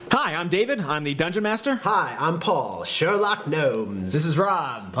Hi, I'm David. I'm the Dungeon Master. Hi, I'm Paul, Sherlock Gnomes. This is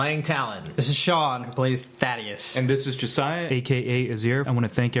Rob, playing Talon. This is Sean, who plays Thaddeus. And this is Josiah, a.k.a. Azir. I want to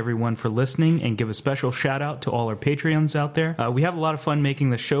thank everyone for listening and give a special shout-out to all our Patreons out there. We have a lot of fun making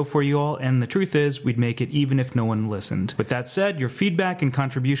the show for you all, and the truth is, we'd make it even if no one listened. With that said, your feedback and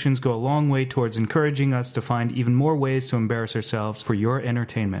contributions go a long way towards encouraging us to find even more ways to embarrass ourselves for your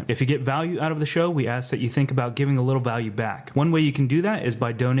entertainment. If you get value out of the show, we ask that you think about giving a little value back. One way you can do that is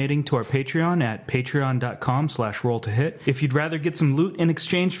by donating to our Patreon at patreon.com/rolltohit. If you'd rather get some loot in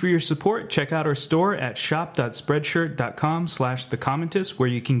exchange for your support, check out our store at shop.spreadshirt.com/thecommentist, where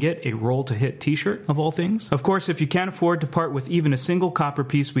you can get a Roll to Hit t-shirt, of all things. Of course, if you can't afford to part with even a single copper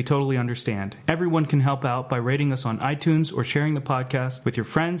piece, we totally understand. Everyone can help out by rating us on iTunes or sharing the podcast with your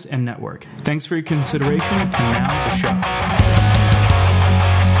friends and network. Thanks for your consideration, and now the show.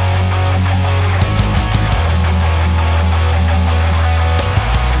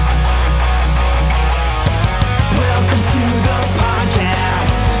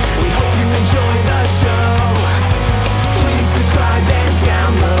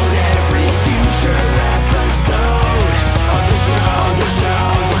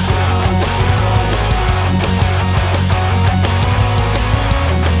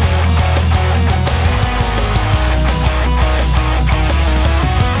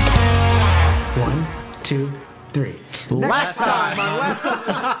 Last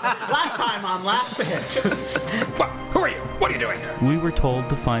time on Last Hit. Who are you? What are you doing here? We were told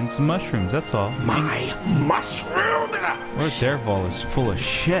to find some mushrooms, that's all. My mushrooms! Lord Tharivol is full of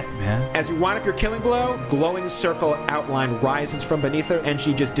shit, man. As you wind up your killing blow, glowing circle outline rises from beneath her, and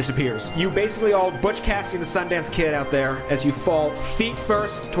she just disappears. You basically all Butch Cassidy and the Sundance Kid out there as you fall feet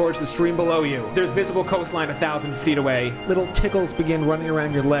first towards the stream below you. There's visible coastline 1,000 feet away. Little tickles begin running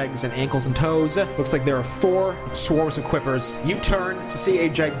around your legs and ankles and toes. Looks like there are 4 swarms of quippers. You turn to see a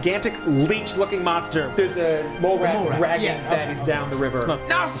gigantic leech-looking monster. There's a mole rat dragging Thaddeus down the river.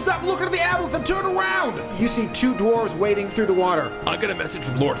 Now stop looking at the apples and turn around! You see 2 dwarves wading through the water. I get a message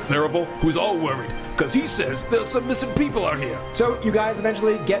from Lord Tharivol, who's all worried, because he says there's some missing people out here. So you guys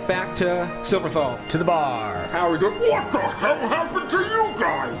eventually get back to Silverthal. To the bar. How are we doing? What the hell happened to you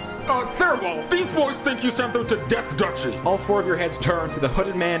guys? Tharivol, these boys think you sent them to Death Duchy. All 4 of your heads turn to the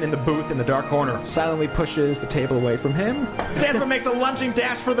hooded man in the booth in the dark corner. Silently pushes the table away from him. Sandsman makes a lunging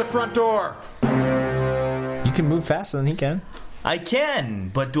dash for the front door. You can move faster than he can. I can,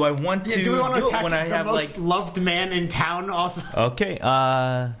 but do I want to do we want to attack when I the have most loved man in town also? Okay,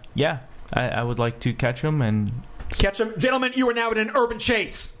 yeah. I would like to catch him and... Catch him. Gentlemen, you are now in an urban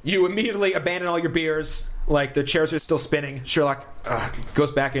chase. You immediately abandon all your beers. Like, the chairs are still spinning. Sherlock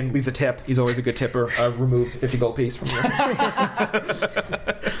goes back and leaves a tip. He's always a good tipper. Remove 50 gold piece from you.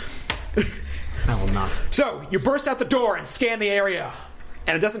 I will not. So, you burst out the door and scan the area.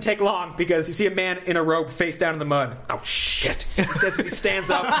 And it doesn't take long because you see a man in a robe face down in the mud. Oh, shit. He says as he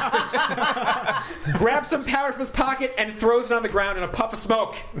stands up, grabs some powder from his pocket, and throws it on the ground in a puff of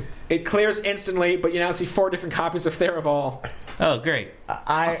smoke. It clears instantly, but you now see 4 different copies of Tharivol. Oh, great.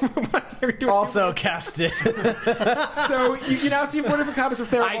 I also cast it. So you now see 4 different copies of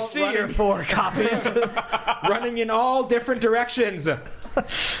Tharivol. I see your 4 copies. Running in all different directions.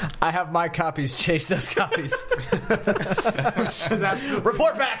 I have my copies chase those copies.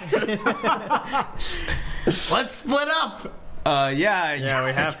 Report back. Let's split up. Yeah,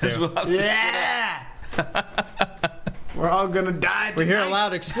 we have to. We'll have to Yeah. We're all gonna die. We hear a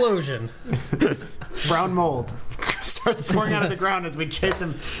loud explosion. Brown mold starts pouring out of the ground as we chase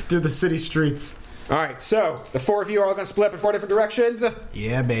him through the city streets. All right, so the 4 of you are all going to split up in 4 different directions.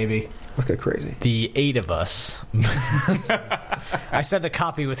 Yeah, baby. Let's go crazy. The 8 of us. I sent a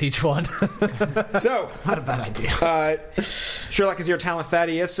copy with each one. So, Not a bad idea. Sherlock is your talent,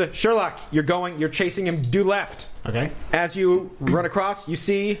 Thaddeus. Sherlock, you're chasing him due left. Okay. As you run across, you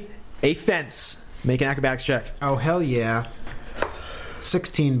see a fence. Make an acrobatics check. Oh, hell yeah.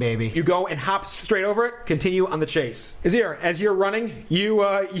 16, baby. You go and hop straight over it. Continue on the chase. Azir, as you're running, you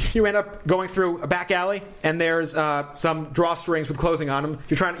end up going through a back alley, and there's some drawstrings with closing on them.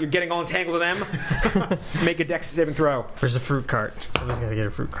 You're getting all entangled in them. Make a dex saving throw. There's a fruit cart. Somebody's got to get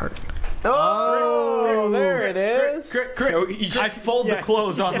a fruit cart. Oh, there it is. So I fold the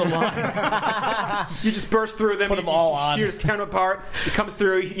clothes on the line. You just burst through them. Put them all on. You just tear them apart. It comes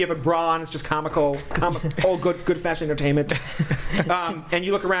through. You have a bra on. It's just comical. All good fashion entertainment. And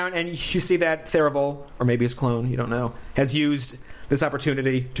you look around and you see that Tharivol, or maybe his clone, you don't know, has used this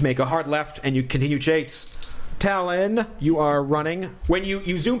opportunity to make a hard left, and you continue chase. Talon, you are running. When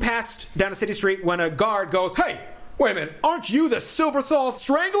you zoom past down a city street, when a guard goes, "Hey, wait a minute, aren't you the Silverthal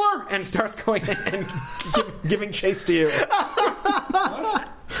Strangler?" and starts going and giving chase to you.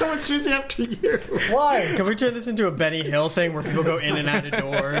 Someone's chasing after you. Why? Can we turn this into a Benny Hill thing where people go in and out of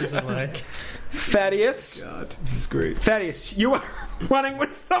doors and like... Thaddeus. God, this is great. Thaddeus, you are running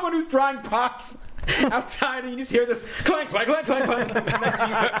with someone who's drying pots outside, and you just hear this clank, clank, clank, clank, clank.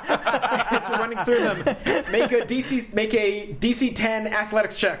 As you're running through them, make a DC 10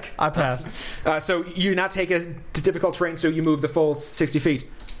 athletics check. I passed. So you not take a difficult terrain, so you move the full 60 feet.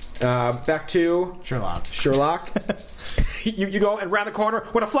 Back to Sherlock. You go and round the corner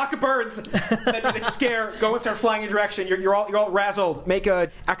when a flock of birds that you scare go and start flying in your direction. You're all razzled. Make a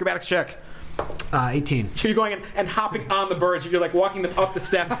acrobatics check. 18. So you're going and hopping on the birds. You're like walking them up the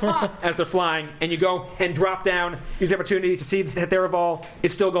steps as they're flying, and you go and drop down. Use the opportunity to see that Tharivol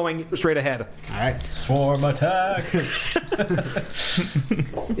is still going straight ahead. All right. Swarm attack.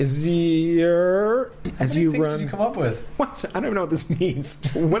 As you run, Did you come up with? what? I don't even know what this means.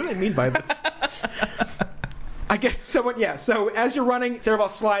 What do I mean by this? I guess someone, yeah. So as you're running, Tharivol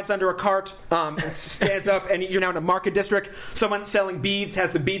slides under a cart, and stands up, and you're now in a market district. Someone selling beads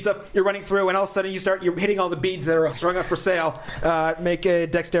has the beads up. You're running through, and all of a sudden you're hitting all the beads that are strung up for sale. Make a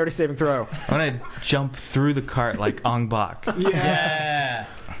dexterity saving throw. I'm going to jump through the cart like Ong Bak. Yeah.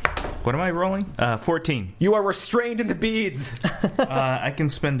 What am I rolling? 14. You are restrained in the beads. I can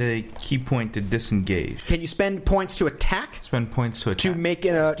spend a key point to disengage. Can you spend points to attack? Spend points to attack. To make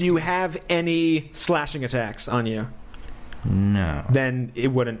it do you have any slashing attacks on you? No. Then it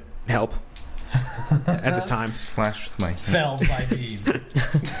wouldn't help at this time. Slash with my... Felled by beads.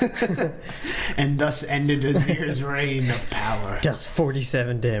 And thus ended Azir's reign of power. Does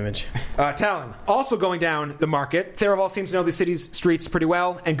 47 damage. Talon, also going down the market. Tharivol seems to know the city's streets pretty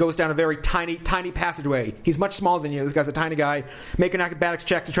well and goes down a very tiny passageway. He's much smaller than you. This guy's a tiny guy. Make an acrobatics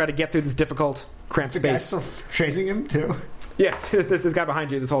check to try to get through this difficult, cramped The guy space. still chasing him, too? Yes, there's this guy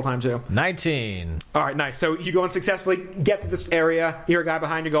behind you this whole time, too. 19. All right, nice. So you go and successfully get to this area. You hear a guy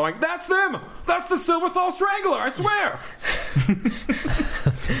behind you going, "That's them! That's the Silverthal Strangler, I swear!"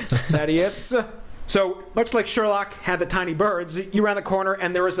 Thaddeus. So, much like Sherlock had the tiny birds, you round the corner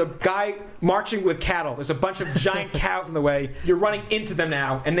and there is a guy marching with cattle. There's a bunch of giant cows in the way. You're running into them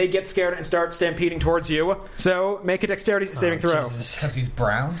now, and they get scared and start stampeding towards you. So, make a dexterity saving throw. Because he's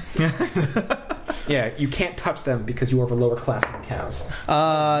brown? Yeah, you can't touch them because you are of a lower class than cows.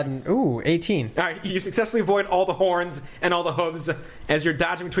 18. All right, you successfully avoid all the horns and all the hooves as you're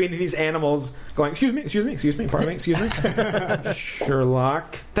dodging between these animals, going, excuse me, pardon me, excuse me.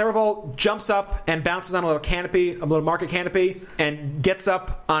 Sherlock. Tharivol jumps up and bounces on a little market canopy, and gets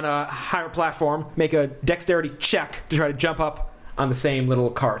up on a higher platform. Make a dexterity check to try to jump up on the same little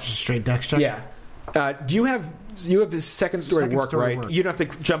cart. Straight dex check? Yeah. Do you have this second story work, right? You don't have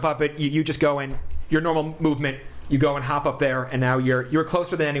to jump up it. You just go in your normal movement. You go and hop up there, and now you're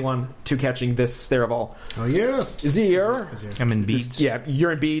closer than anyone to catching this Tharivol. Oh, yeah. Zir. I'm in beads. Yeah,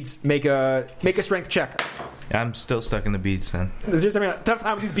 you're in beads. Make a strength check. I'm still stuck in the beads, then. Zir's having a tough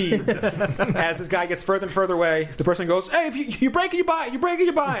time with these beads. As this guy gets further and further away, the person goes, "Hey, if you break it, you buy it. You break it,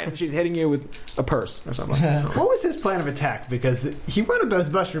 you buy it." And she's hitting you with a purse or something. What was his plan of attack? Because he wanted those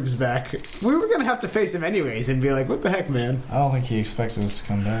mushrooms back. We were going to have to face him anyways and be like, what the heck, man? I don't think he expected us to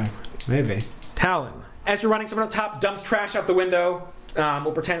come back. Maybe. Talon. As you're running, someone up top dumps trash out the window.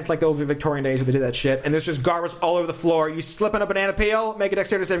 We'll pretend it's like the old Victorian days where they did that shit. And there's just garbage all over the floor. You slip on a banana peel, make a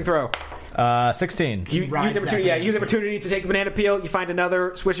dexterity saving throw. 16. You use the opportunity to take the banana peel. You find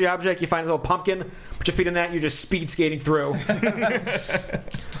another squishy object. You find a little pumpkin. Put your feet in that. You're just speed skating through.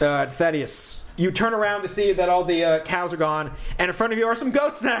 Thaddeus. You turn around to see that all the cows are gone. And in front of you are some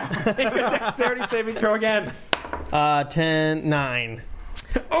goats now. Make a dexterity saving throw again. 9.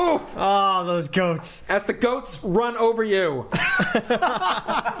 Oh, those goats. As the goats run over you.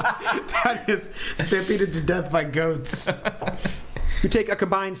 That is stampeded to death by goats. You take a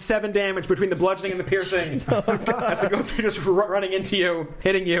combined 7 damage between the bludgeoning and the piercing. As the goats are just running into you,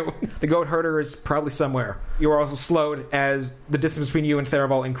 hitting you. The goat herder is probably somewhere. You are also slowed as the distance between you and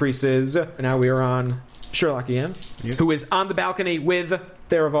Tharivol increases. Now we are on Sherlock again, who is on the balcony with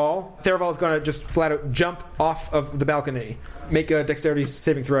Tharivol. Tharivol is going to just flat out jump off of the balcony. Make a dexterity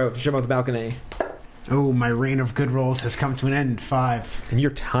saving throw to jump off the balcony. Oh, my reign of good rolls has come to an end. 5. And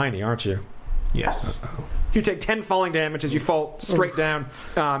you're tiny, aren't you? Yes. Uh-oh. You take 10 falling damage as you fall straight down,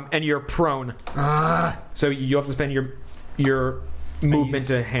 and you're prone. So you have to spend your movement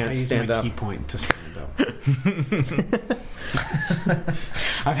to stand up. Key point to stand up.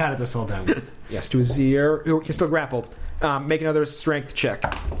 I've had it this whole time. Yes, to Azir. You're still grappled. Make another strength check.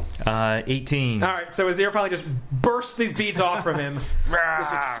 18. All right, so Azir probably just bursts these beads off from him,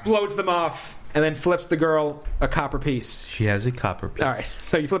 just explodes them off, and then flips the girl a copper piece. She has a copper piece. All right,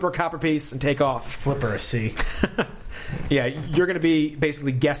 so you flip her a copper piece and take off. Flip her a C. Yeah, you're going to be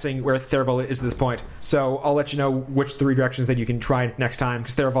basically guessing where Tharivol is at this point. So I'll let you know which 3 directions that you can try next time,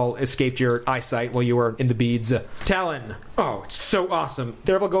 because Tharivol escaped your eyesight while you were in the beads. Talon. Oh, it's so awesome.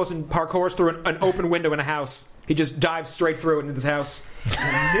 Tharivol goes and parkours through an open window in a house. He just dives straight through it into this house.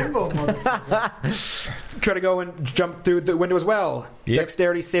 Nimble, motherfucker. Try to go and jump through the window as well. Yep.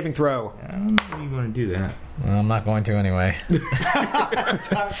 Dexterity saving throw. I don't know if you want to do that. Well, I'm not going to anyway. Into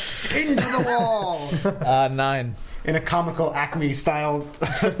the wall. 9. In a comical Acme-style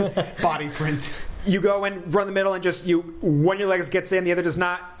body print. You go and run the middle and just, one of your legs gets in, the other does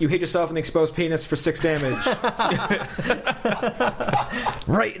not. You hit yourself in the exposed penis for 6 damage.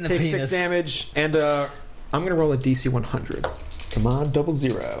 Right in the Take penis. 6 damage, and I'm going to roll a DC 100. Come on, 000.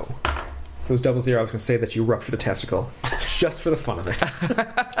 If it was 00, I was going to say that you ruptured a testicle. Just for the fun of it.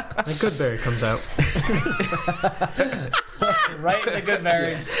 The good berry comes out. Right in the good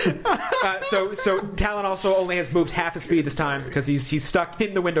berries. So Talon also only has moved half his speed this time because he's stuck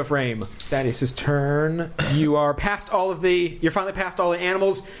in the window frame. That is his turn. You are past all of the. You're finally past all the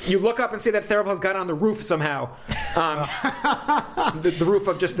animals. You look up and see that Tharivol has got on the roof somehow. The roof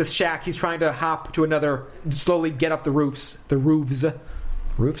of just this shack. He's trying to hop to another. Slowly get up the roofs. The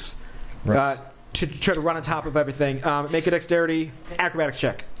roofs. To try to run on top of everything. Make a dexterity acrobatics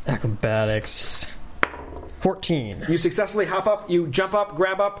check. Acrobatics. 14. You successfully hop up, you jump up,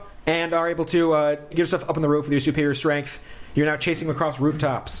 grab up, and are able to get yourself up on the roof with your superior strength. You're now chasing across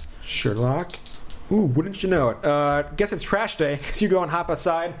rooftops. Sherlock. Ooh, wouldn't you know it? Guess it's trash day, because you go and hop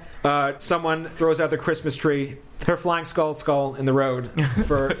outside. Someone throws out their Christmas tree, their flying skull in the road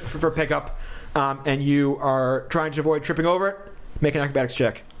for pickup, and you are trying to avoid tripping over it. Make an acrobatics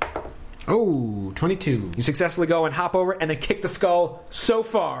check. Oh, 22. You successfully go and hop over and then kick the skull so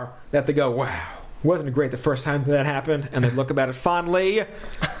far that they go, wow. Wasn't it great the first time that happened? And they look about it fondly. It's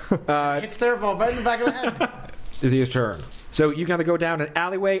Tharivol right in the back of the head. Is his turn. So you can either go down an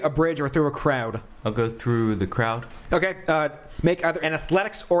alleyway, a bridge, or through a crowd. I'll go through the crowd. Okay, make either an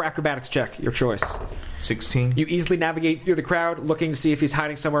athletics or acrobatics check, your choice. 16. You easily navigate through the crowd, looking to see if he's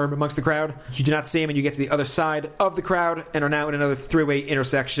hiding somewhere amongst the crowd. You do not see him, and you get to the other side of the crowd, and are now in another 3-way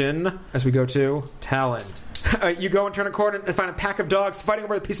intersection, as we go to Talon. You go and turn a corner and find a pack of dogs fighting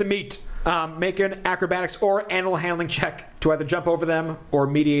over a piece of meat. Make an acrobatics or animal handling check to either jump over them or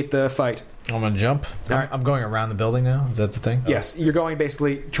mediate the fight. I'm going to jump. All right. I'm going around the building now. Is that the thing? Yes, you're going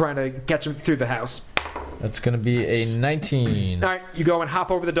basically trying to catch them through the house. That's going to be a 19. All right, you go and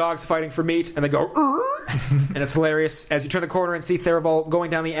hop over the dogs fighting for meat, and they go, and it's hilarious. As you turn the corner and see Tharivol going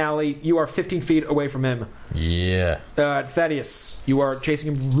down the alley, you are 15 feet away from him. Yeah. Thaddeus, you are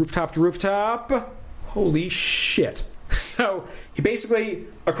chasing him rooftop to rooftop. Holy shit. So, he basically,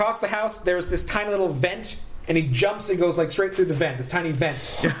 across the house, there's this tiny little vent, and he jumps and goes like straight through the vent, this tiny vent.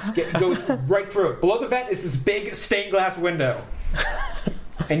 Goes right through it. Below the vent is this big stained glass window.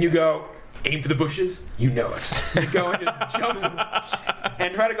 And you go, aim for the bushes, you know it. You go and just jump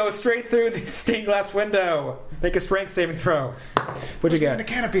and try to go straight through the stained glass window. Make a strength saving throw. What'd you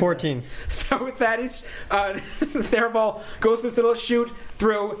get? 14. So with that, Tharivol goes with the little chute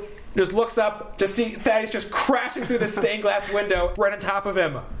through, just looks up, just see Thaddeus just crashing through the stained glass window right on top of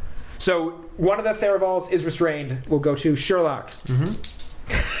him. So one of the Tharivols is restrained. We'll go to Sherlock.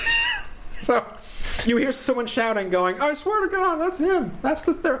 So you hear someone shouting, going, "I swear to God, that's him. That's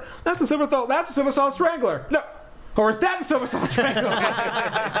the Silver Thal. That's the Silver Thal Strangler. No." Or is that the Silver Thal Strangler?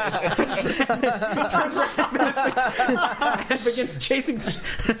 And begins chasing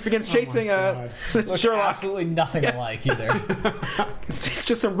Sherlock. Absolutely nothing alike either. It's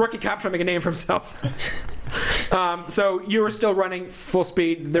just some rookie cop trying to make a name for himself. So you were still running full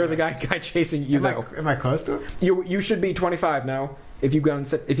speed. There's a guy chasing you, though. Am I close to it? You should be 25 now. If you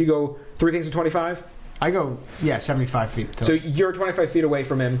go 3 things to 25. I go, 75 feet. So you're 25 feet away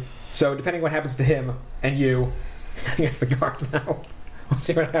from him. So depending what happens to him and you, I guess the guard now. We'll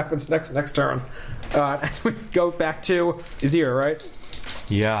see what happens next turn. As we go back to Azir, right?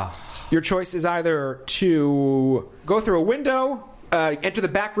 Yeah. Your choice is either to go through a window, enter the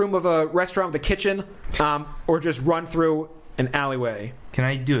back room of a restaurant with a kitchen, or just run through an alleyway. Can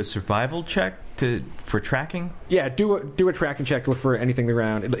I do a survival check for tracking? Yeah, do a tracking check to look for anything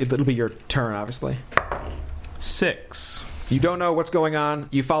around. It'll be your turn, obviously. 6. You don't know what's going on.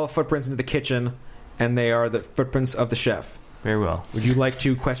 You follow footprints into the kitchen, and they are the footprints of the chef. Very well. Would you like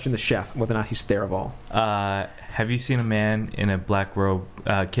to question the chef whether or not he's Tharivol? Have you seen a man in a black robe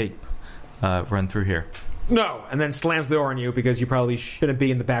cape run through here? No, and then slams the door on you because you probably shouldn't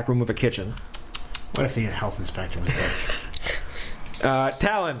be in the back room of a kitchen. What if the health inspector was there?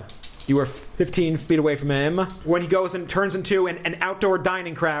 Talon, You are 15 feet away from him. When he goes and turns into an outdoor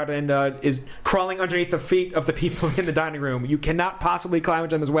dining crowd and is crawling underneath the feet of the people in the dining room, you cannot possibly climb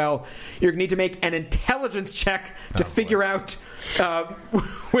them as well. You're going to need to make an intelligence check to figure out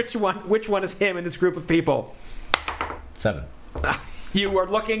which one is him in this group of people. 7. You are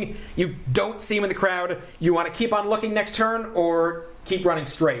looking. You don't see him in the crowd. You want to keep on looking next turn or keep running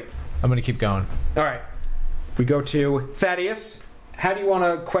straight? I'm going to keep going. All right. We go to Thaddeus. How do you want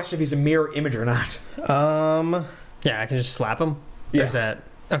to question if he's a mirror image or not? Yeah, I can just slap him. Yeah. Or is that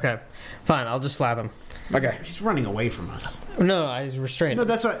okay? Fine, I'll just slap him. Okay. He's running away from us. No, I was restrained. No,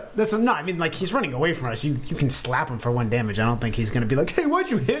 that's what. No, I mean, like, he's running away from us. You can slap him for 1 damage. I don't think he's going to be like, hey,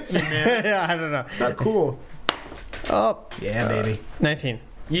 why'd you hit me, man? Yeah, I don't know. Not cool. Oh, Yeah, baby. 19.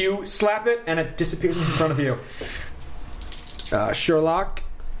 You slap it, and it disappears in front of you. Sherlock.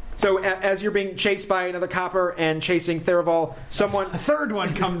 So as you're being chased by another copper and chasing Tharivol, A third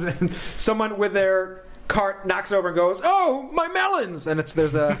one comes in. someone with their cart knocks over and goes, "Oh, my melons!" And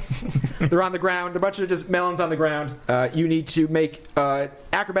they're on the ground. A bunch of just melons on the ground. You need to make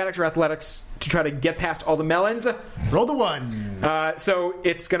acrobatics or athletics to try to get past all the melons. Roll the 1. So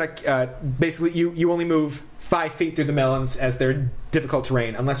it's gonna basically you only move 5 feet through the melons as they're difficult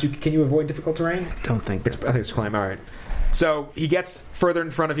terrain. Unless can you avoid difficult terrain? Don't think I think it's a climb. All right. So he gets further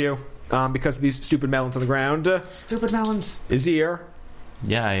in front of you because of these stupid melons on the ground. Stupid melons. Izir.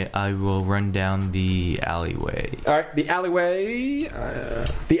 Yeah, I will run down the alleyway. All right, the alleyway.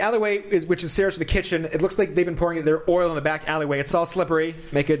 Which is stairs to the kitchen. It looks like they've been pouring their oil in the back alleyway. It's all slippery.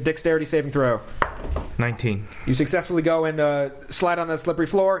 Make a dexterity saving throw. 19. You successfully go and slide on the slippery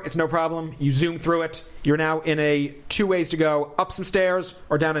floor. It's no problem. You zoom through it. You're now in a 2 ways to go: up some stairs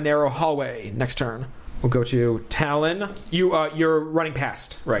or down a narrow hallway. Next turn. We'll go to Talon. You're running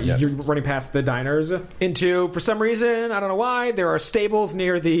past, right? Yep. You're running past the diners into, for some reason, I don't know why, there are stables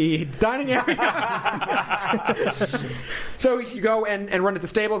near the dining area. So you go and run to the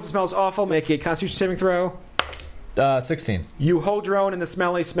stables. It smells awful. Make a Constitution saving throw. 16. You hold your own in the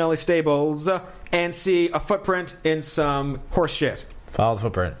smelly, smelly stables and see a footprint in some horse shit. Follow the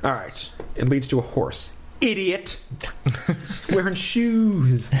footprint. All right. It leads to a horse. Idiot. Wearing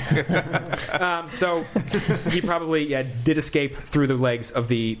shoes. So he probably did escape through the legs of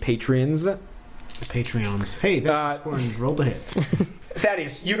the Patreons. The Patreons. Hey, that's roll the hits.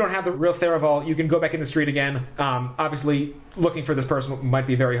 Thaddeus, you don't have the real Tharivol. You can go back in the street again. Obviously, looking for this person might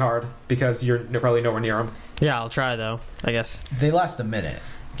be very hard because you're probably nowhere near him. Yeah, I'll try though, I guess. They last a minute.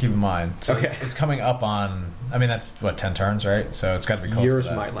 Keep in mind. So Okay. it's coming up on. I mean, that's 10 turns, right? So it's got to be close Yours to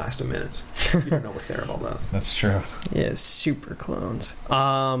that. might last a minute. You don't know what Tharivol does. That's true. Yeah, super clones.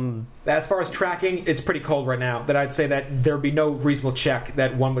 As far as tracking, it's pretty cold right now. That I'd say that there would be no reasonable check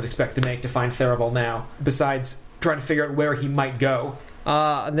that one would expect to make to find Tharivol now, besides trying to figure out where he might go.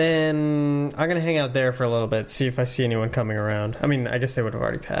 Then I'm gonna hang out there for a little bit, see if I see anyone coming around. I mean, I guess they would have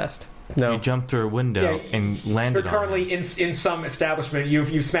already passed. No. You jumped through a window and landed You're currently in some establishment.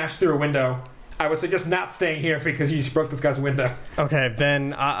 You've smashed through a window. I would suggest not staying here because you just broke this guy's window. Okay,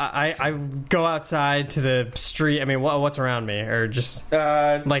 then I go outside to the street. I mean, what's around me, or just when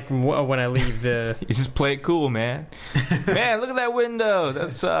I leave the. You just play it cool, man. Man, look at that window.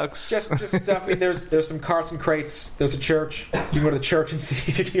 That sucks. Just I mean, there's some carts and crates. There's a church. You can go to the church and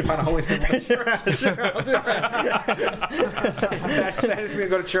see if you can find a holy symbol in the church. Sure, I'll do that. That is going to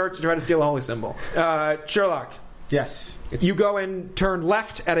go to church and try to steal a holy symbol. Sherlock. Yes. You go and turn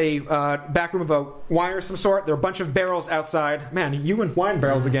left at a back room of a wine of some sort. There are a bunch of barrels outside. Man, you and wine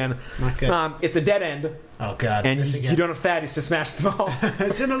barrels again. Not good. It's a dead end. Oh, God. And this again. you don't have Thaddeus to smash them all.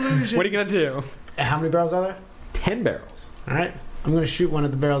 It's an illusion. What are you going to do? How many barrels are there? 10 barrels. All right. I'm going to shoot one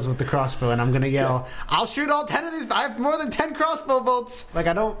of the barrels with the crossbow, and I'm going to yell, I'll shoot all 10 of these. I have more than 10 crossbow bolts. Like,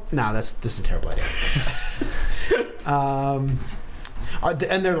 I don't... No, this is a terrible idea.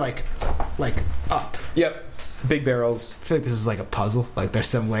 And they're, like up. Yep. Big barrels. I feel like this is like a puzzle. Like, there's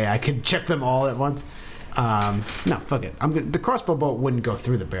some way I could check them all at once. No, fuck it. The crossbow bolt wouldn't go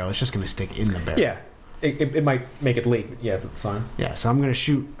through the barrel. It's just going to stick in the barrel. Yeah. It might make it leak. Yeah, it's fine. Yeah, so I'm just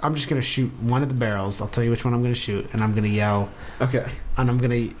going to shoot one of the barrels. I'll tell you which one I'm going to shoot, and I'm going to yell. Okay. And I'm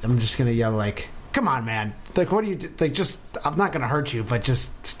just going to yell, like, come on, man. Like, what do you do? Like, just, I'm not going to hurt you, but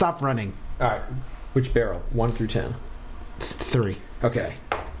just stop running. All right. Which barrel? 1 through 10. 3. Okay.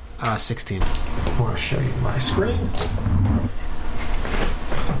 16. I want to show you my screen.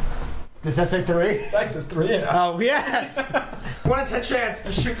 Does that say 3? That says 3, yeah. Oh, yes! 1 in 10 chance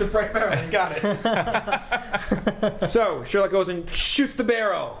to shoot the right barrel. You got it. So, Sherlock goes and shoots the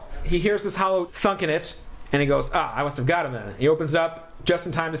barrel. He hears this hollow thunk in it, and he goes, I must have got him then. He opens up just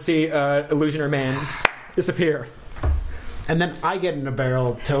in time to see Illusioner Man disappear. and then I get in a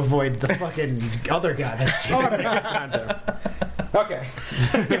barrel to avoid the fucking other guy that's chasing me. Okay.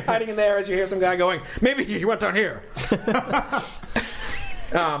 You're hiding in there as you hear some guy going, maybe he went down here.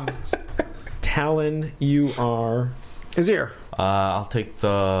 Talon, you are Azir. I'll take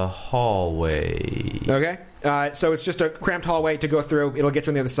the hallway. Okay. So it's just a cramped hallway to go through. It'll get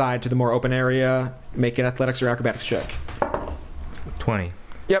you on the other side to the more open area. Make an athletics or acrobatics check. 20.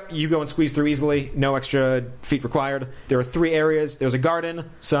 Yep, you go and squeeze through easily. No extra feet required. There are 3 areas. There's a garden,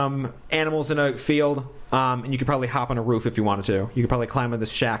 some animals in a field, and you could probably hop on a roof if you wanted to. You could probably climb on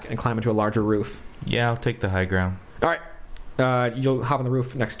this shack and climb into a larger roof. Yeah, I'll take the high ground. All right. You'll hop on the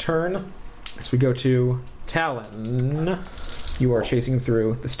roof next turn. So we go to Talon. You are chasing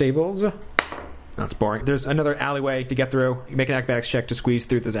through the stables. That's boring. There's another alleyway to get through. You make an acrobatics check to squeeze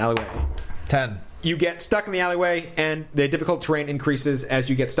through this alleyway. 10. You get stuck in the alleyway, and the difficult terrain increases as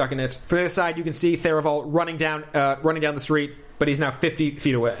you get stuck in it. From the other side, you can see Tharivol running down the street, but he's now 50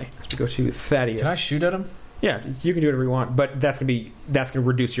 feet away. So we go to Thaddeus. Can I shoot at him? Yeah, you can do whatever you want, but that's gonna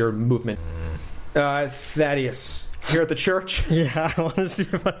reduce your movement. Thaddeus, here at the church. Yeah, I want to see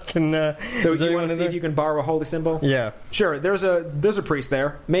if I can. So you want to see if you can borrow a holy symbol? Yeah. Sure. There's a priest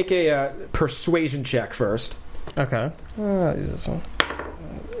there. Make a persuasion check first. Okay. I'll use this one.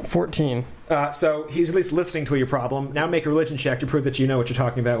 14. So he's at least listening to your problem. Now make a religion check to prove that you know what you're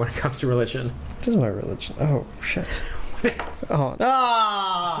talking about when it comes to religion. What is my religion? Oh, shit. Oh.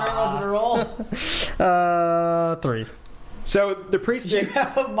 Ah! Sure it wasn't a roll? 3. So the priest You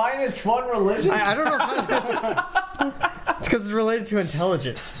have a -1 religion? I don't know how. It's because it's related to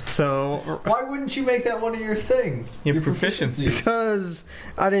intelligence. So. Why wouldn't you make that one of your things? Your proficiency. Because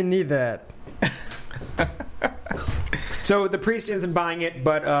I didn't need that. So the priest isn't buying it,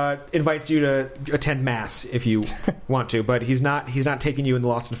 but invites you to attend mass if you want to. But he's not taking you in the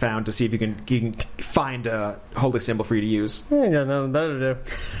lost and found to see if he can find a holy symbol for you to use. I got nothing better to do.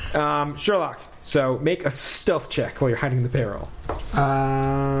 Sherlock. So make a stealth check while you're hiding in the barrel.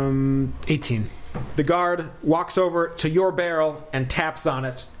 18. The guard walks over to your barrel and taps on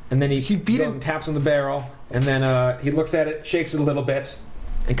it, and then he goes and taps on the barrel, and then he looks at it, shakes it a little bit,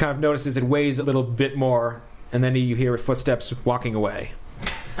 and kind of notices it weighs a little bit more, and then you hear footsteps walking away.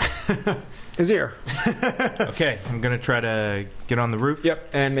 Azir. Okay, I'm going to try to get on the roof.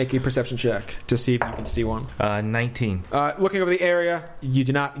 Yep, and make a perception check to see if you can see one. 19. Looking over the area, you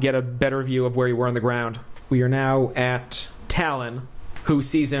do not get a better view of where you were on the ground. We are now at Talon, who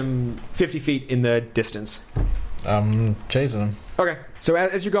sees him 50 feet in the distance. I'm chasing him. Okay, so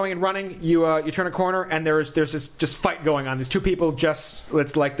as you're going and running, you turn a corner, and there's this just fight going on. There's 2 people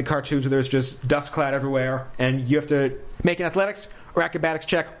it's like the cartoons where there's just dust cloud everywhere, and you have to make an athletics or acrobatics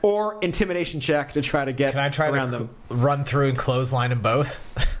check or intimidation check to try to get around them. Run through and clothesline them both?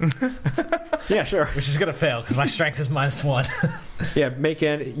 Yeah, sure. Which is going to fail because my strength is -1. Yeah,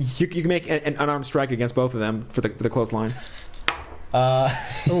 you can make an unarmed strike against both of them for the clothesline.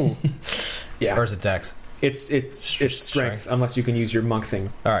 Ooh. Yeah. Or is it dex? It's strength unless you can use your monk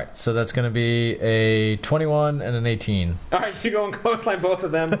thing. All right, so that's going to be a 21 and an 18. All right, you go and clothesline both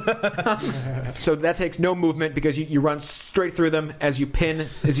of them. So that takes no movement because you run straight through them as you pin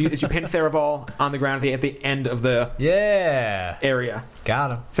Tharivol on the ground at the end of the area.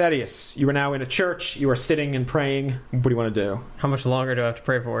 Got him. Thaddeus, you are now in a church. You are sitting and praying. What do you want to do? How much longer do I have to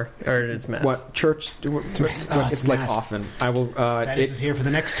pray for? Or it's mass? What church? It's like mass. Often. I will. Thaddeus is here for the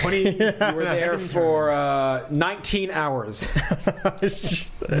next 20. You were there for 19 hours.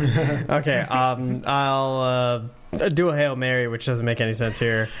 Okay, I'll do a Hail Mary, which doesn't make any sense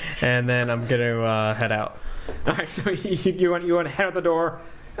here, and then I'm going to head out. All right, so you want to head out the door.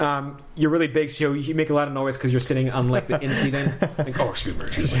 You're really big, so you make a lot of noise because you're sitting on like the in seating. Like, oh, excuse me.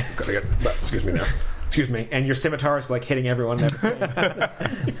 Excuse me now. Excuse me. And your scimitar is like hitting everyone. And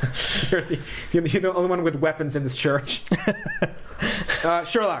everything. you're the only one with weapons in this church.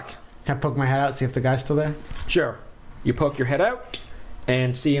 Sherlock. Can I poke my head out, see if the guy's still there? Sure. You poke your head out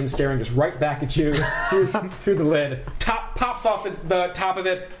and see him staring just right back at you through the lid. Pops off the top of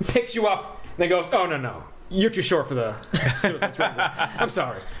it, picks you up, and then goes, "Oh, no. You're too short for the suicide script. I'm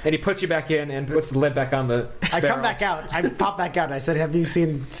sorry." And he puts you back in and puts the lid back on the I barrel. come back out. I pop back out. I said, "Have you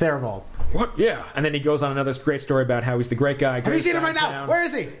seen Tharivol?" What? Yeah. And then he goes on another great story about how he's the great guy. Have you seen him right now? Where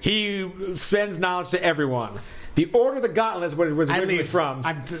is he? He spends knowledge to everyone. The Order of the Gauntlet is what it was originally from.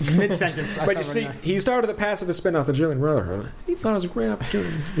 I'm mid-sentence. But you see, he started the pacifist spin-off, the Julian Brotherhood. He thought it was a great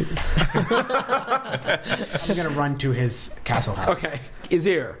opportunity. I'm going to run to his castle house. Okay.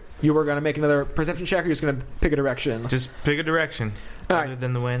 Azir, You were going to make another perception check, or you're just going to pick a direction? Just pick a direction other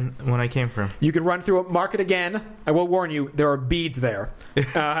than the one I came from. You can run through it, mark it again. I will warn you, there are beads there.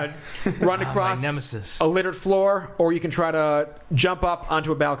 Run across my nemesis. a littered floor, or you can try to jump up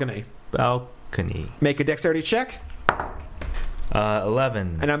onto a balcony. Balcony. Make a dexterity check.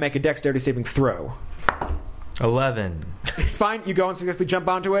 11. And now make a dexterity saving throw. 11. It's fine. You go and successfully jump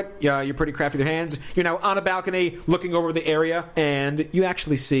onto it. Yeah, you're pretty crafty with your hands. You're now on a balcony looking over the area, and you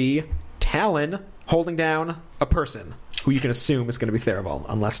actually see Talon holding down a person who you can assume is going to be Tharivol,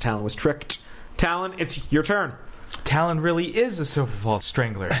 unless Talon was tricked. Talon, it's your turn. Talon really is a Silverfall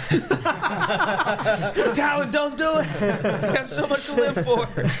Strangler. Talon, don't do it! I have so much to live for.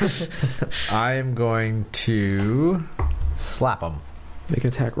 I am going to slap him. Make an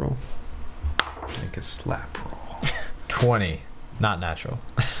attack roll. Make a slap roll. 20. Not natural.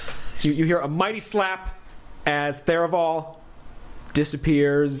 You hear a mighty slap as Tharivol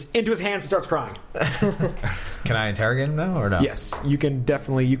disappears into his hands and starts crying. Can I interrogate him now or no? Yes, you can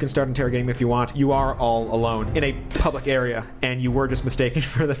start interrogating him if you want. You are all alone in a public area, and you were just mistaken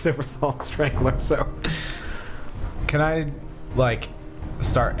for the Silverfall Strangler, so... Can I,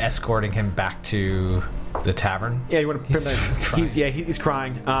 start escorting him back to the tavern? Yeah, you want to... He's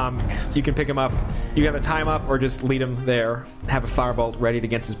crying. You can pick him up. You can either tie him up or just lead him there, have a firebolt ready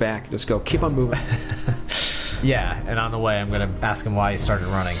against his back. Just go, keep on moving. Yeah, and on the way I'm going to ask him why he started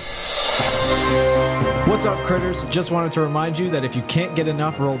running. What's up, critters? Just wanted to remind you that if you can't get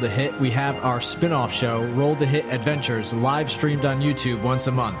enough Roll to Hit, we have our spin-off show, Roll to Hit Adventures, live streamed on YouTube once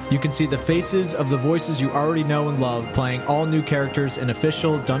a month. You can see the faces of the voices you already know and love playing all new characters in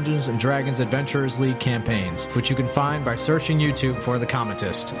official Dungeons & Dragons Adventurers League campaigns, which you can find by searching YouTube for The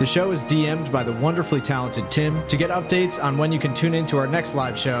Commentist. The show is DM'd by the wonderfully talented Tim. To get updates on when you can tune in to our next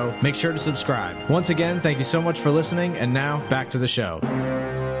live show, make sure to subscribe. Once again, thank you so much for listening, and now, back to the show.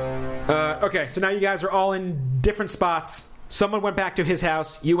 Okay, so now you guys are all in different spots. Someone went back to his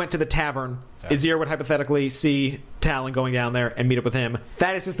house. You went to the tavern. Okay. Azir would hypothetically see Talon going down there and meet up with him.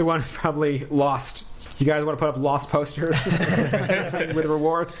 Thaddeus is the one who's probably lost. You guys want to put up lost posters with a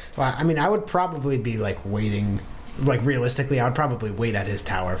reward? Well, I mean, I would probably be waiting. Realistically, I would probably wait at his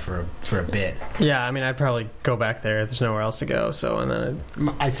tower for a bit. Yeah, I mean, I'd probably go back there. There's nowhere else to go. So, and then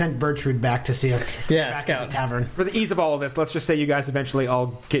I sent Bertrude back to see if back scout at the tavern. For the ease of all of this, let's just say you guys eventually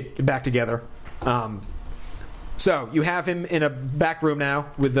all get back together. So you have him in a back room now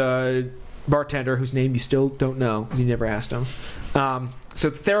with a bartender whose name you still don't know because you never asked him.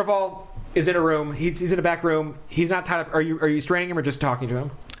 So Tharivol is in a room. He's in a back room. He's not tied up. Are you straining him or just talking to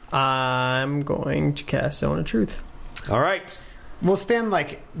him? I'm going to cast Zone of Truth. All right. We'll stand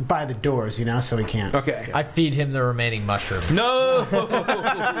by the doors, so he can't. Okay. I feed him the remaining mushroom. No.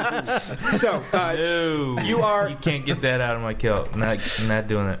 So no. You can't get that out of my kilt. Not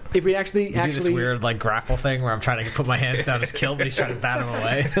doing it. If we actually do this weird grapple thing where I'm trying to put my hands down his kilt, but he's trying to bat him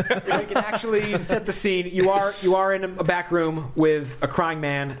away. If I can actually set the scene, you are in a back room with a crying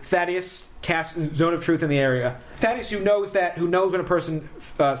man. Thaddeus casts Zone of Truth in the area. Thaddeus, who knows when a person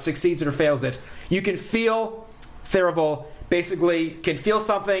succeeds it or fails it. You can feel Tharivol basically can feel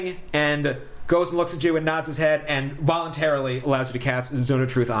something and goes and looks at you and nods his head and voluntarily allows you to cast Zone of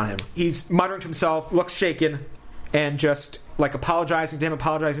Truth on him. He's muttering to himself, looks shaken, and just apologizing to him,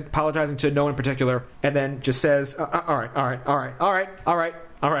 apologizing to no one in particular, and then just says, all right.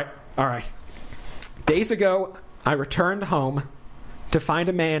 Days ago, I returned home to find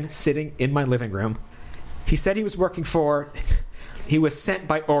a man sitting in my living room. He said he was sent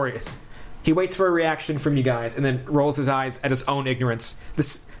by Aureus. He waits for a reaction from you guys and then rolls his eyes at his own ignorance.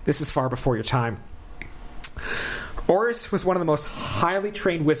 This is far before your time. Aureus was one of the most highly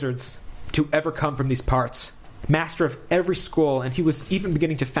trained wizards to ever come from these parts. Master of every school, and he was even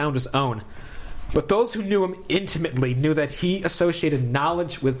beginning to found his own. But those who knew him intimately knew that he associated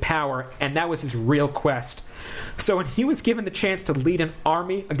knowledge with power, and that was his real quest. So when he was given the chance to lead an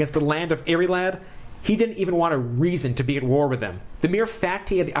army against the land of Irilad, he didn't even want a reason to be at war with them. The mere fact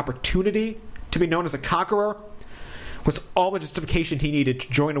he had the opportunity to be known as a conqueror was all the justification he needed to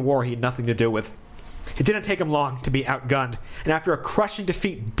join a war he had nothing to do with. It didn't take him long to be outgunned, and after a crushing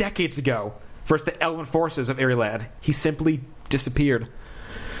defeat decades ago versus the elven forces of Irilad, he simply disappeared.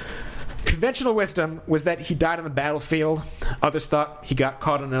 Conventional wisdom was that he died on the battlefield. Others thought he got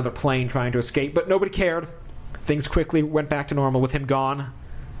caught on another plane trying to escape, but nobody cared. Things quickly went back to normal with him gone.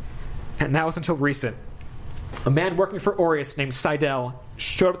 And that was until recent. A man working for Aureus named Seidel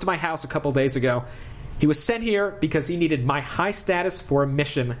showed up to my house a couple days ago. He was sent here because he needed my high status for a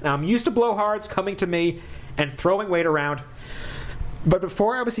mission. Now, I'm used to blowhards coming to me and throwing weight around. But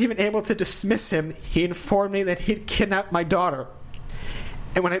before I was even able to dismiss him, he informed me that he'd kidnapped my daughter.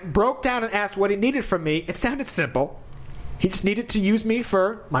 And when I broke down and asked what he needed from me, it sounded simple. He just needed to use me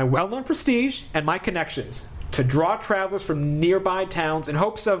for my well-known prestige and my connections to draw travelers from nearby towns in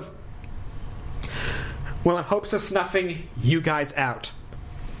hopes of snuffing you guys out.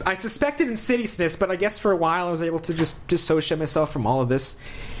 I suspected insidiousness, but I guess for a while I was able to just dissociate myself from all of this.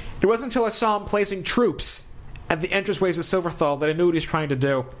 It wasn't until I saw him placing troops at the entranceways of Silverthal that I knew what he was trying to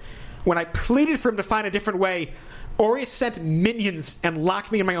do. When I pleaded for him to find a different way, Aureus sent minions and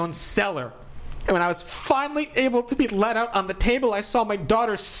locked me in my own cellar. And when I was finally able to be let out on the table, I saw my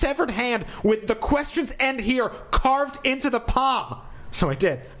daughter's severed hand with "the questions end here" carved into the palm. So I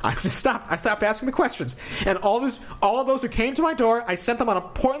did. I stopped asking the questions. And all of those who came to my door, I sent them on a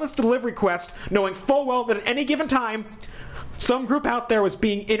pointless delivery quest, knowing full well that at any given time, some group out there was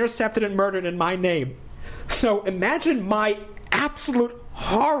being intercepted and murdered in my name. So imagine my absolute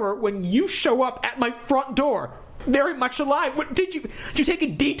horror when you show up at my front door, very much alive. Did you take a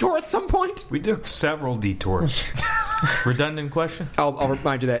detour at some point? We took several detours. Redundant question? I'll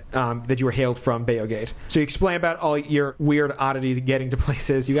remind you that you were hailed from Bayogate. So you explain about all your weird oddities getting to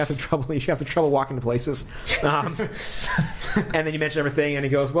places. You guys have trouble. You have the trouble walking to places. And then you mention everything, and he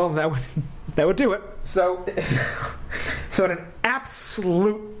goes, "Well, that would do it." So in an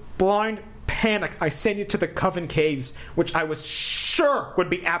absolute blind panic, I sent you to the Coven Caves, which I was sure would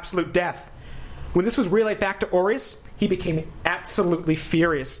be absolute death. When this was relayed back to Aureus, he became absolutely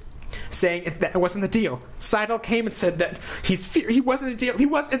furious, saying that wasn't the deal. Seidel came and said that he wasn't a deal.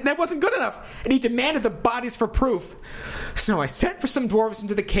 That wasn't good enough, and he demanded the bodies for proof. So I sent for some dwarves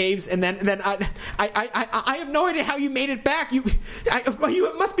into the caves, and then I have no idea how you made it back. You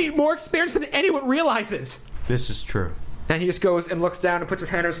must be more experienced than anyone realizes. This is true. And he just goes and looks down and puts his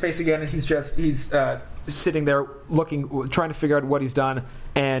hand on his face again, and he's sitting there looking, trying to figure out what he's done,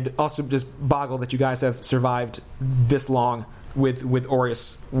 and also just boggled that you guys have survived this long with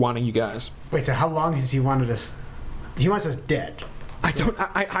Aureus wanting you guys. Wait, so how long has he wanted us? He wants us dead. I don't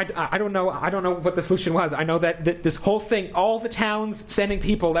know. I don't know what the solution was. I know that this whole thing, all the towns sending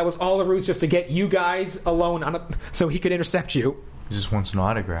people, that was all a ruse just to get you guys alone so he could intercept you. He just wants an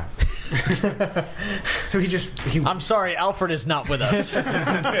autograph. So I'm sorry, Alfred is not with us.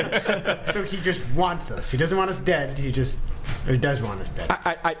 So he just wants us. He doesn't want us dead. He does want us dead.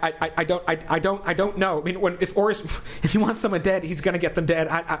 I don't know. I mean, if he wants someone dead, he's gonna get them dead.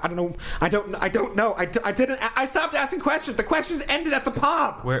 I don't know. I don't know. I stopped asking questions. The questions ended at the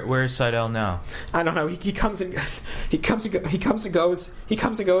palm. Where's Seidel now? I don't know. He comes and goes.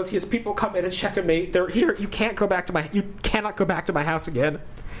 His people come in and check on me. They're here. You cannot go back to my house again.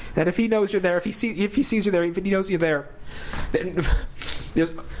 That if he knows you're there, if he sees you there, if he knows you're there, then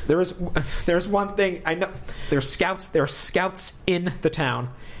there's one thing I know. There are scouts in the town.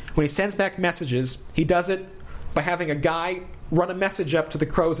 When he sends back messages, he does it by having a guy run a message up to the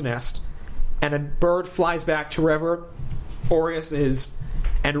crow's nest, and a bird flies back to wherever Aureus is,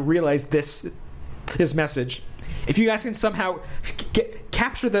 and realize his message. If you guys can somehow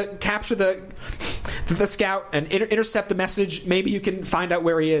capture the scout and intercept the message, maybe you can find out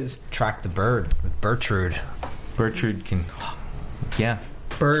where he is. Track the bird with Bertrude. Bertrude can, yeah.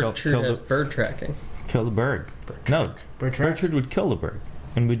 Bertrude has bird tracking. Kill the bird. Bertrude would kill the bird,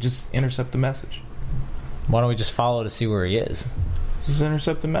 and we'd just intercept the message. Why don't we just follow to see where he is? Just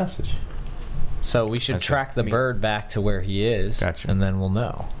intercept the message. So we should track the bird back to where he is, Gotcha. And then we'll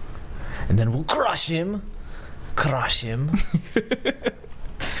know. And then we'll crush him.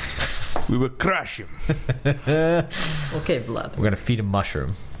 We will crush him. Okay, Vlad. We're going to feed him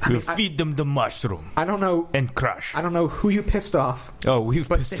mushroom. We'll feed them the mushroom. I don't know. And crush. I don't know who you pissed off. Oh, we've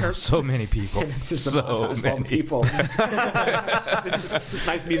pissed off so many people. It's just so many people. This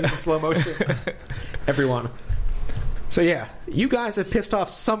nice music in slow motion. Everyone. So yeah, you guys have pissed off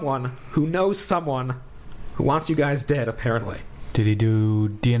someone who knows someone who wants you guys dead, apparently. Did he do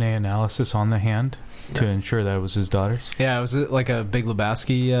DNA analysis on the hand to ensure that it was his daughter's? Yeah, it was like a Big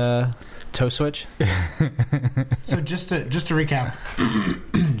Lebowski toe switch. So just to recap,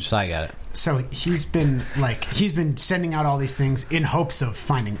 So I got it. so he's been sending out all these things in hopes of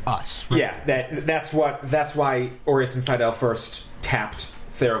finding us. Right? Yeah, that's why Aureus and Seidel first tapped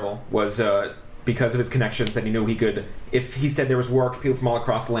Tharivol, was because of his connections, that he knew he could, if he said there was work, people from all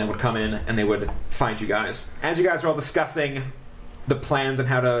across the land would come in and they would find you guys. As you guys are all discussing the plans on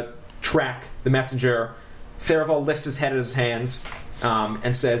how to track the messenger, Tharivol lifts his head in his hands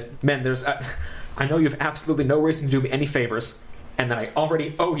and says, "Men, I know you have absolutely no reason to do me any favors, and that I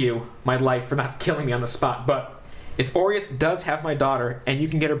already owe you my life for not killing me on the spot, but If Aureus does have my daughter, and you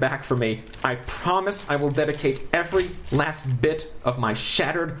can get her back for me, I promise I will dedicate every last bit of my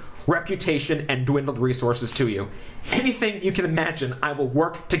shattered reputation and dwindled resources to you. Anything you can imagine, I will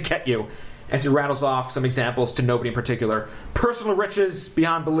work to get you. As he rattles off some examples to nobody in particular. Personal riches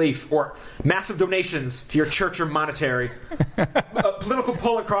beyond belief, or massive donations to your church or monetary. A political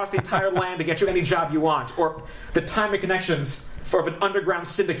pull across the entire land to get you any job you want, or the time and connections of an underground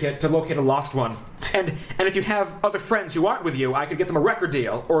syndicate to locate a lost one. And if you have other friends who aren't with you, I could get them a record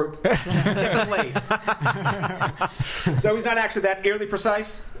deal, or get them laid. So he's not actually that eerily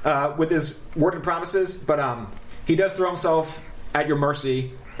precise with his worded promises, but he does throw himself at your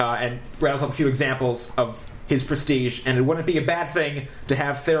mercy and rattles up a few examples of his prestige, and it wouldn't be a bad thing to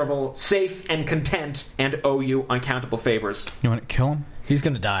have Tharivol safe and content and owe you uncountable favors. You want to kill him? He's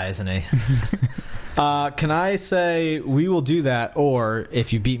going to die, isn't he? Can I say we will do that, or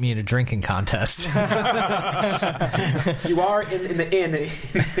if you beat me in a drinking contest? You are in the inn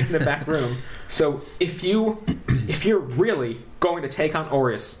in the back room. So if you're really going to take on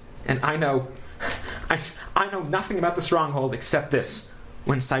Aureus, and I know nothing about the stronghold except this.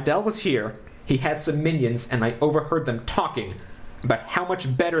 When Seidel was here, he had some minions, and I overheard them talking about how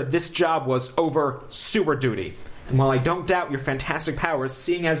much better this job was over sewer duty. And while I don't doubt your fantastic powers,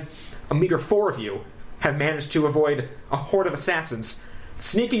 seeing as a meager 4 of you have managed to avoid a horde of assassins,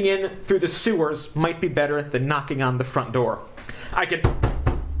 sneaking in through the sewers might be better than knocking on the front door. I could...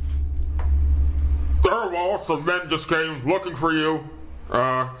 Tharivol, some men just came looking for you,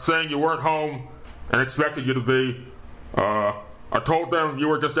 saying you weren't home and expected you to be. I told them you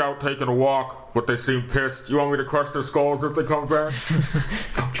were just out taking a walk, but they seemed pissed. You want me to crush their skulls if they come back?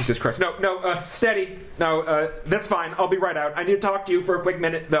 Oh, Jesus Christ. No, steady. No, that's fine. I'll be right out. I need to talk to you for a quick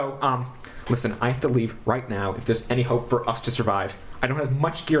minute, though. Listen, I have to leave right now if there's any hope for us to survive. I don't have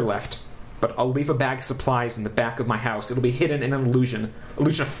much gear left, but I'll leave a bag of supplies in the back of my house. It'll be hidden in an illusion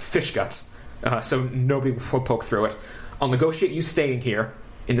of fish guts, so nobody will poke through it. I'll negotiate you staying here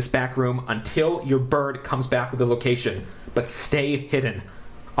in this back room until your bird comes back with the location, but stay hidden.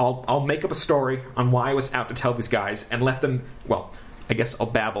 I'll make up a story on why I was out to tell these guys and let them, well, I guess I'll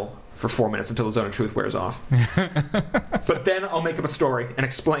babble for 4 minutes until the zone of truth wears off. But then I'll make up a story and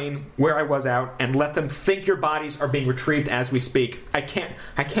explain where I was out and let them think your bodies are being retrieved as we speak. I can't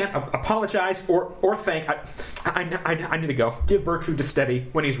apologize or thank. I need to go. Give Bertrude to Steady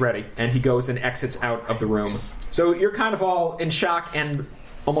when he's ready. And he goes and exits out of the room. So you're kind of all in shock and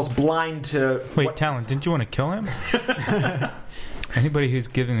almost blind to... Wait, Talon, didn't you want to kill him? Anybody who's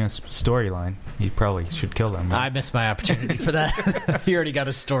giving us storyline, you probably should kill them. Right? I missed my opportunity for that. He already got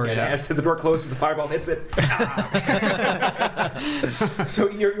his story out. As the door closes, the fireball hits it. So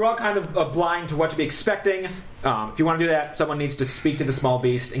you're all kind of blind to what to be expecting. If you want to do that, someone needs to speak to the small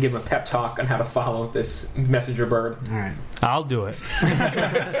beast and give him a pep talk on how to follow this messenger bird. All right. I'll do it.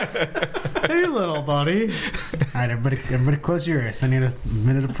 Hey, little buddy. All right, everybody close your ears. I need a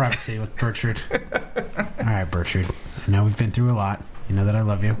minute of privacy with Bertrude. All right, Bertrude. I know we've been through a lot. You know that I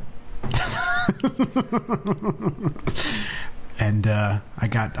love you. And I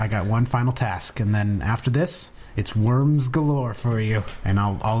got one final task, and then after this, it's worms galore for you. And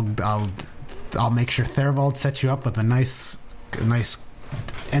I'll make sure Tharivol sets you up with a nice.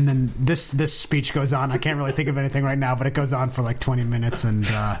 And then this speech goes on. I can't really think of anything right now, but it goes on for like 20 minutes, and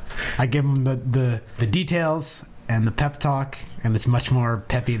I give him the details and the pep talk, and it's much more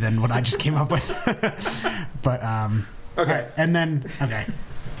peppy than what I just came up with. But okay, and then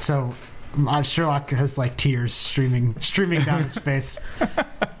so Sherlock has like tears streaming down his face.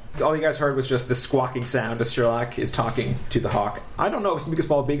 All you guys heard was just the squawking sound as Sherlock is talking to the hawk. I don't know if Speak a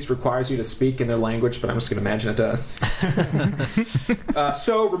Small Beast requires you to speak in their language, but I'm just going to imagine it does.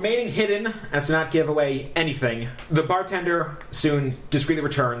 So, remaining hidden as to not give away anything, the bartender soon discreetly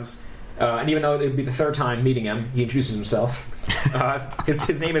returns, and even though it would be the third time meeting him, he introduces himself.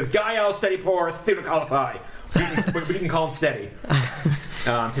 His name is Gael Steadypore Thunakalathai, but you can call him Steady.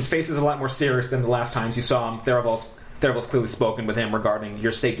 His face is a lot more serious than the last times you saw him. Tharivol's clearly spoken with him regarding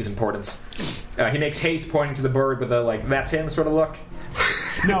your safety's importance. He makes haste, pointing to the bird with a, like, that's him sort of look.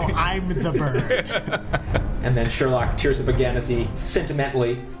 No, I'm the bird. And then Sherlock tears up again as he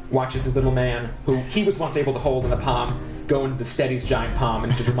sentimentally watches his little man, who he was once able to hold in the palm, go into the Steady's giant palm,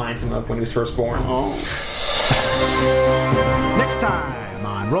 and it just reminds him of when he was first born. Next time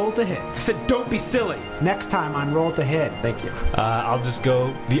time on Roll to Hit. I said don't be silly. Next time on Roll to Hit. Thank you. I'll just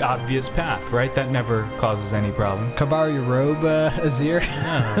go the obvious path, right? That never causes any problem. Can I borrow your robe, Azir?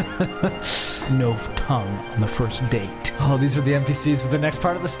 No tongue on the first date. Oh, these are the NPCs for the next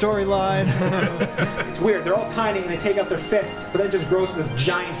part of the storyline. It's weird. They're all tiny and they take out their fist, but then it just grows to this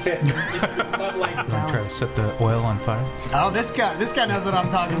giant fist. This mud-like Want to try to set the oil on fire? Oh, this guy knows what I'm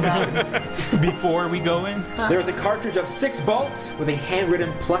talking about. Before we go in? There's a cartridge of 6 bolts with a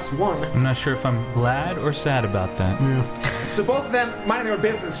handwritten +1. I'm not sure if I'm glad or sad about that. So both of them, minding their own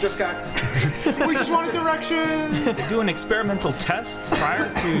business, just got... We just want a direction. Do an experimental test prior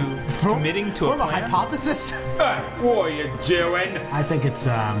to committing to a Form a plan? hypothesis. What are you doing? I think it's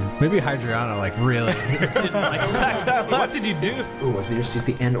Maybe Hydriana, like, really didn't like that. What did you do? Ooh, Azir sees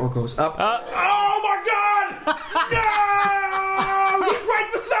the end or goes up. Oh my god! No! He's right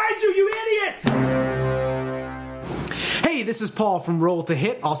beside you, you idiot! Hey, this is Paul from Roll to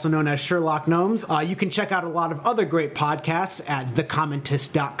Hit, also known as Sherlock Gnomes. You can check out a lot of other great podcasts at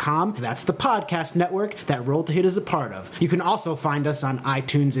thecommentist.com. That's the podcast network that Roll to Hit is a part of. You can also find us on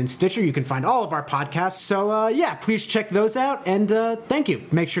iTunes and Stitcher. You can find all of our podcasts. So, yeah, please check those out. And thank you.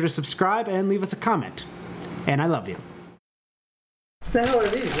 Make sure to subscribe and leave us a comment. And I love you. What the hell are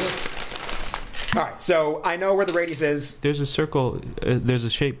these? All right, so I know where the radius is. There's a circle, there's a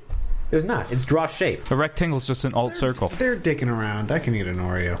shape. There's not. It's draw shape. A rectangle's just an alt circle. They're dicking around. I can eat an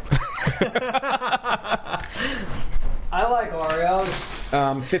Oreo. I like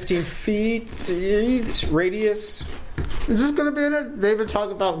Oreos. 15 feet, radius. Is this going to be in it? David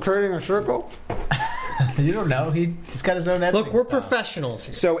talk about creating a circle? You don't know. He's got his own editing Look, we're style. professionals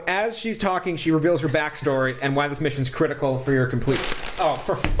here. So as she's talking, she reveals her backstory and why this mission's critical for your complete... Oh,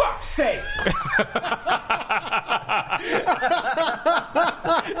 for fuck's sake!